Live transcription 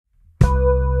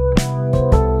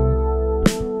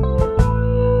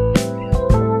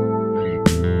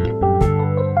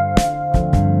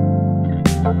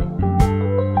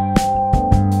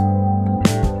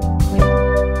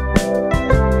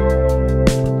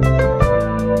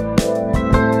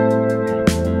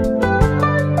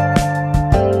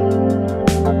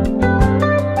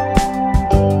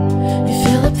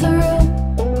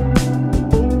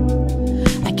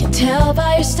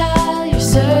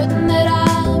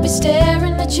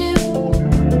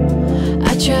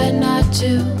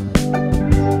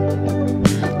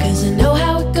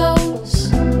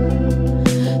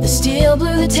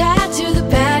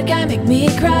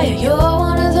cry, you're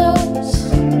one of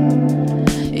those.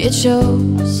 It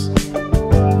shows.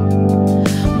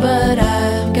 But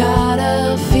I've got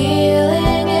a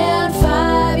feeling in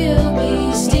 5 you'll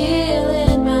be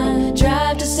stealing my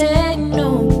drive to say no.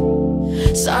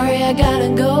 Sorry, I gotta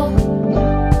go.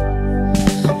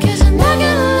 'Cause I'm not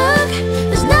gonna look,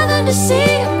 there's nothing to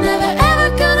see. I'm never ever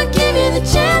gonna give you the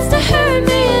chance to hurt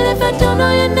me. And if I don't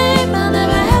know your name, I'll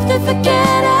never have to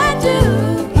forget I do.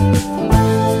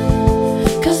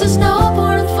 'Cause there's no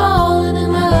point in falling in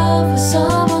love with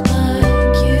someone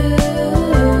like you.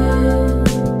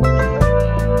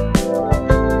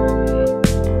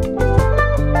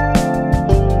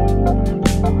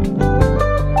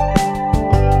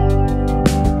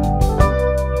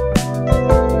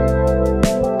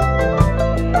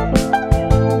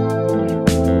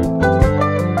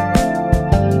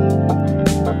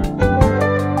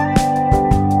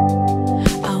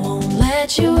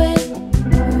 You in.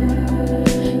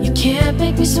 You can't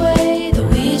make me sway,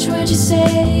 though each word you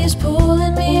say is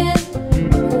pulling me in.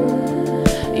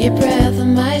 Your breath on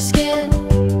my skin,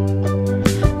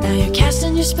 now you're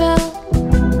casting your spell.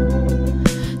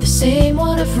 The same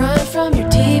one I've run from, your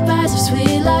deep eyes of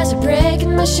sweet lies are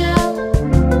breaking my shell.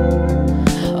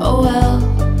 Oh well.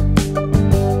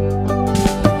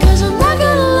 'Cause I'm not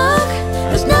gonna look,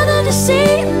 there's nothing to see.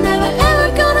 I'm never ever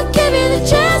gonna give you the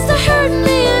chance to hurt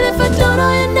me. If I don't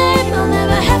know your name, I'll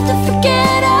never have to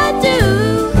forget I do.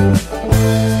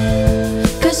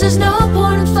 'Cause there's no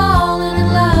point in falling in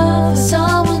love with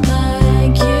someone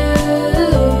like you.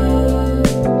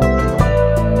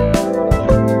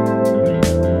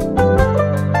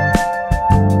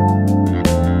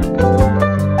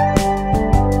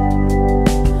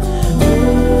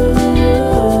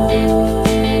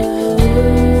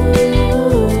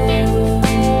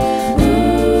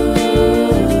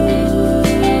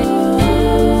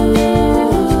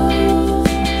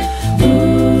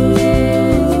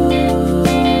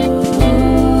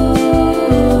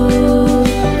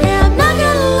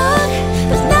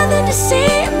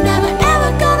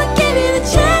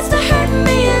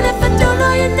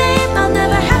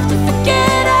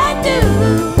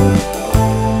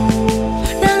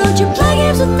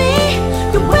 With me,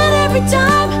 you win every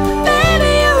time.